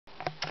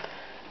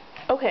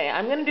Okay,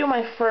 I'm going to do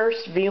my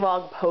first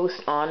vlog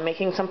post on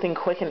making something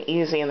quick and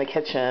easy in the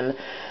kitchen.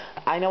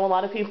 I know a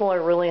lot of people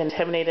are really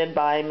intimidated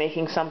by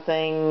making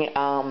something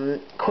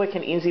quick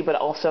and easy but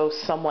also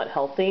somewhat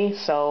healthy,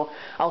 so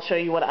I'll show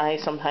you what I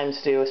sometimes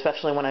do,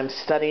 especially when I'm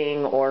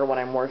studying or when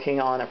I'm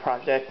working on a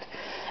project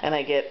and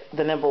I get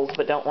the nibbles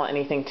but don't want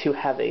anything too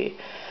heavy.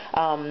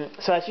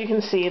 So as you can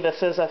see,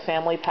 this is a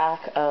family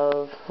pack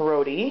of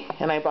Roti,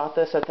 and I bought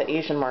this at the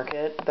Asian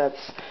market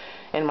that's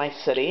in my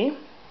city.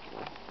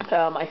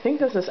 I think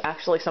this is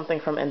actually something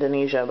from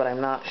Indonesia, but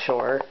I'm not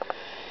sure.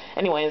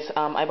 Anyways,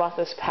 I bought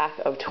this pack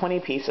of 20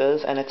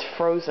 pieces, and it's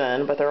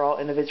frozen, but they're all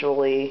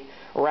individually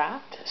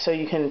wrapped, so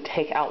you can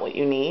take out what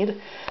you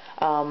need.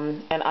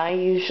 And I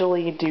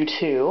usually do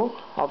 2,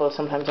 although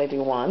sometimes I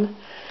do 1.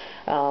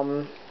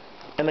 And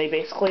they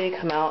basically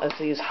come out as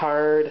these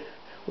hard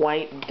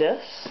white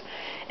discs,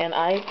 and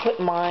I put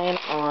mine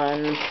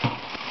on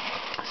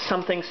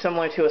something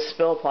similar to a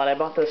spill pot. I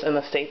bought this in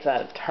the States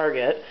at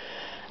Target.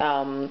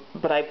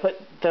 But I put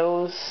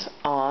those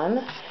on,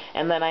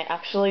 and then I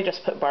actually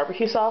just put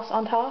barbecue sauce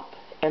on top,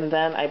 and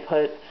then I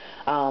put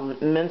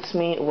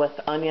mincemeat with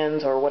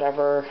onions or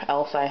whatever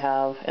else I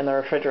have in the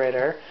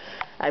refrigerator.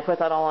 I put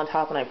that all on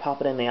top and I pop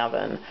it in the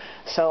oven.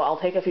 So I'll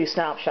take a few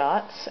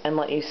snapshots and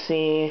let you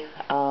see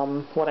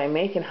what I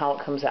make and how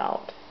it comes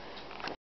out.